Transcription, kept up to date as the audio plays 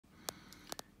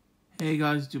Hey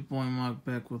guys, it's your boy Mark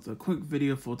back with a quick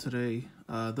video for today.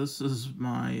 This is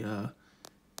my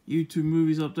YouTube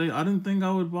movies update. I didn't think I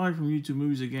would buy from YouTube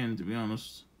movies again, to be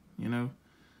honest,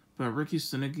 But Ricky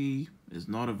Stenicki is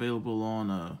not available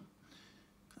on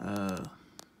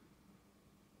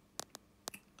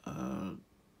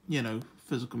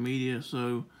physical media,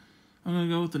 so I'm gonna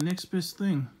go with the next best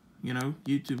thing,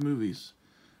 YouTube movies.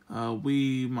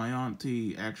 My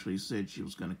auntie actually said she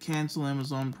was gonna cancel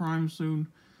Amazon Prime soon.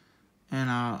 And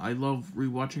I love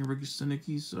rewatching Ricky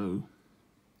Stenicki, so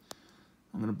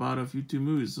I'm going to buy a few YouTube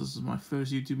movies. This is my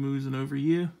first YouTube movies in over a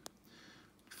year.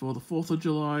 For the 4th of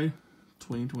July,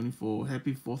 2024.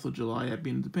 Happy 4th of July. Happy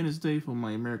Independence Day for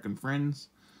my American friends.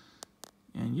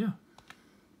 And yeah.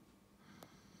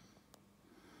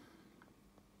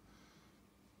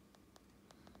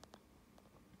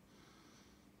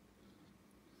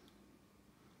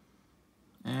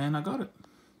 And I got it.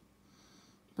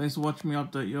 Thanks for watching me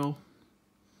update, y'all.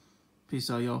 Peace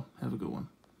out, y'all. Have a good one.